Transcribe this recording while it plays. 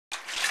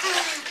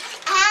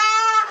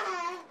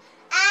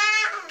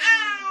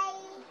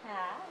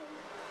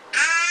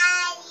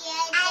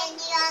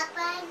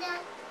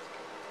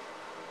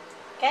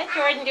Okay,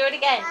 Jordan, do it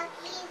again.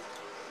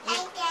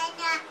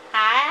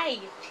 Hi.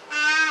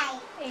 Hi.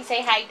 You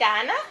say hi,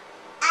 Donna.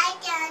 Hi,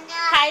 Donna.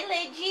 Hi,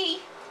 Lidgy.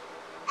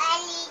 Hi,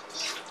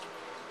 Lizzie.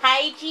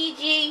 Hi,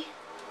 Gigi.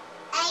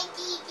 Hi,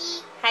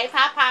 Gigi. Hi,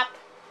 Pop Pop.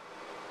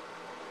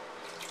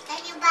 Hi,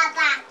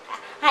 Papa.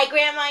 Hi,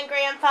 Grandma and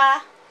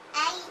Grandpa.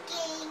 Hi,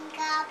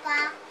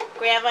 Papa.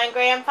 Grandma and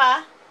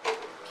Grandpa.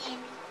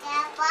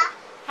 Papa.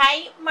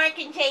 Hi, Mark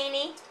and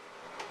Janie.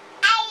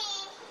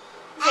 Hi.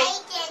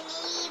 Hi,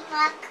 Jenny,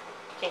 Mark.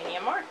 Janie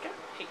and Mark.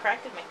 She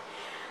corrected me.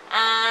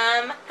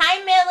 Hi,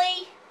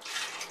 Millie.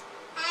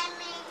 Hi,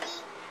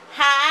 Minnie.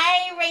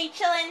 Hi,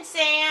 Rachel and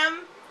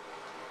Sam.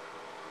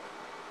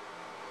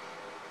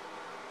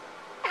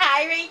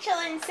 Hi, Rachel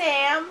and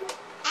Sam.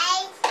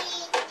 Hi,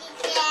 Sweetie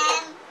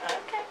Sam.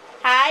 Okay.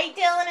 Hi,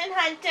 Dylan and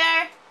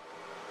Hunter.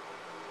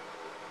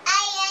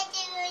 Hi,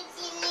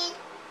 Rosalie.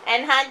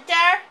 And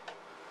Hunter.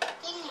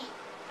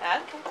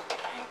 Okay.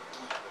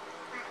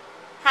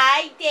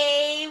 Hi,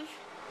 Dave.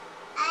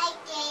 Hi,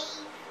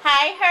 Dave.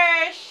 Hi,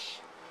 Hirsch.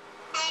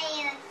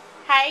 Hi,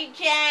 Hi,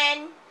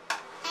 Jen.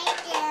 Hi,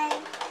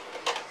 Jen.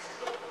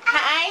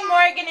 Hi,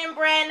 Morgan and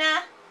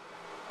Brenna.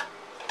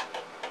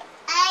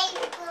 Hi,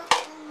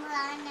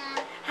 Rana.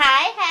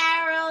 Hi,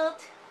 Harold.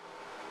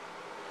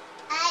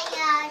 Hi,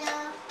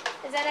 Yado.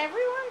 Is that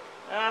everyone?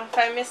 Oh, if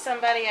I missed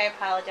somebody, I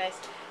apologize.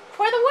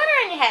 Pour the water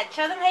on your head.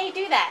 Show them how you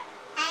do that.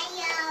 Hi,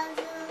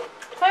 Yado.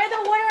 Pour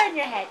the water on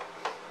your head.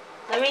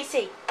 Let me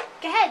see.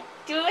 Go ahead.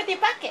 Do it with your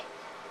bucket.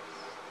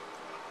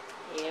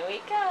 Here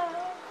we go.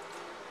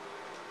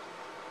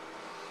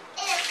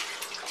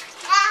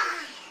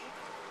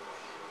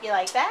 You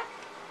like that?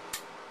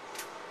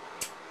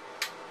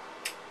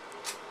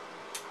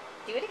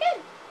 Do it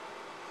again.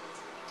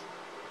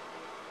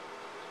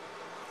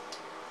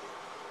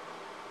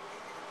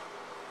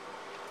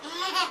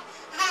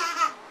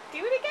 Do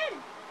it again.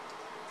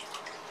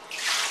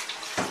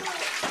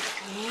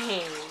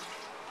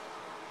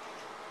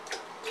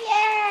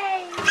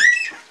 Yay!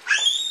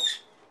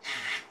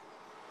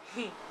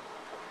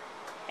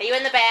 Are you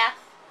in the bath?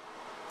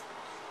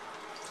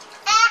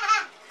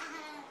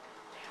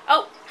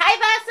 Oh, hi,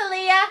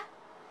 Vasilia.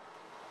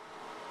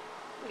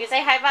 You can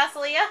say hi,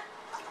 Vasilia?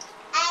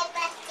 Hi,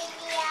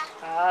 Basilia.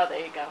 Oh,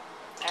 there you go.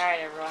 All right,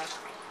 everyone.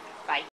 Bye.